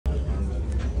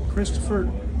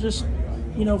Christopher, just,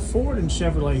 you know, Ford and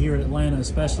Chevrolet here at Atlanta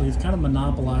especially have kind of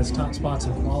monopolized top spots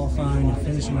in qualifying and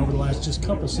finishing over the last just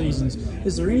couple seasons.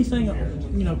 Is there anything,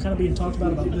 you know, kind of being talked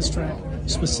about this track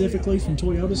specifically from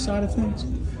Toyota's side of things?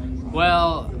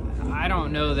 Well, I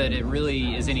don't know that it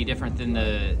really is any different than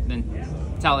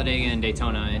Talladega and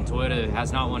Daytona, and Toyota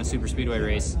has not won a super speedway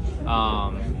race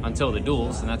until the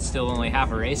duels, and that's still only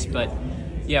half a race. But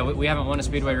yeah, we haven't won a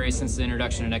speedway race since the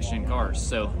introduction of next-gen cars,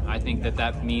 so I think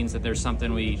that means that there's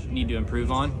something we need to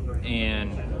improve on.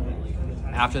 And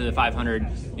after the 500,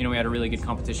 you know, we had a really good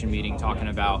competition meeting talking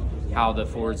about how the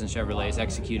Fords and Chevrolets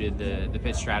executed the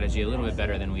pit strategy a little bit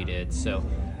better than we did. So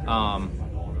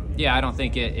yeah, I don't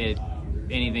think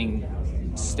anything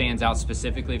stands out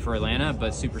specifically for Atlanta,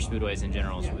 but super speedways in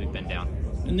general, we've been down.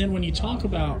 And then when you talk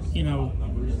about, you know,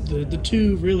 the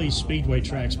two really speedway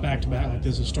tracks back-to-back like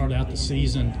this have started out the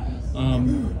season,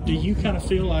 do you kind of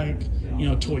feel like, you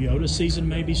know, Toyota's season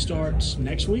maybe starts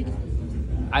next week?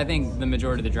 I think the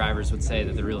majority of the drivers would say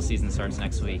that the real season starts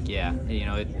next week, yeah. You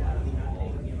know,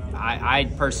 I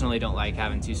personally don't like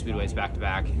having two speedways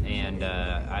back-to-back, and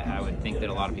I would think that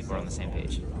a lot of people are on the same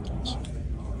page.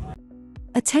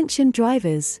 Attention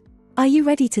drivers, are you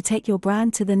ready to take your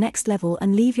brand to the next level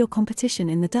and leave your competition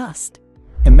in the dust?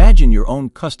 Imagine your own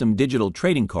custom digital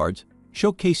trading cards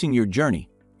showcasing your journey,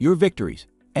 your victories,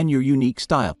 and your unique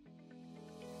style.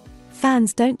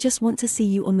 Fans don't just want to see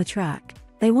you on the track,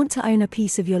 they want to own a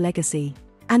piece of your legacy.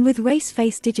 And with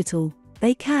Raceface Digital,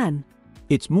 they can.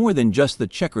 It's more than just the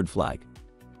checkered flag.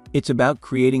 It's about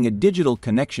creating a digital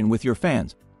connection with your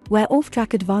fans, where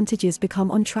off-track advantages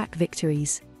become on-track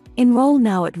victories. Enroll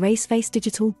now at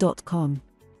racefacedigital.com.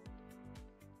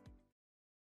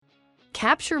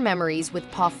 Capture memories with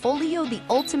Pawfolio, the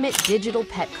ultimate digital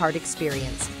pet card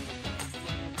experience.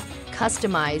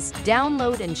 Customize,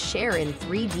 download, and share in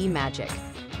 3D magic.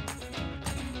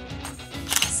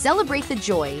 Celebrate the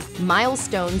joy,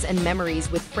 milestones, and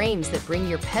memories with frames that bring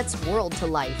your pet's world to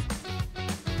life.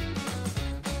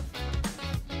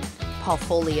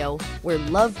 Pawfolio, where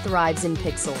love thrives in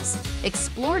pixels.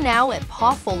 Explore now at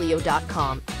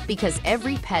pawfolio.com, because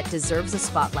every pet deserves a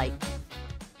spotlight.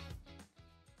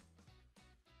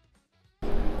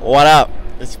 What up?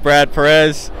 It's Brad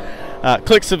Perez.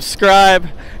 Click subscribe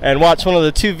and watch one of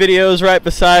the two videos right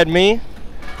beside me.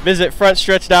 Visit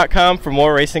frontstretch.com for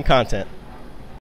more racing content.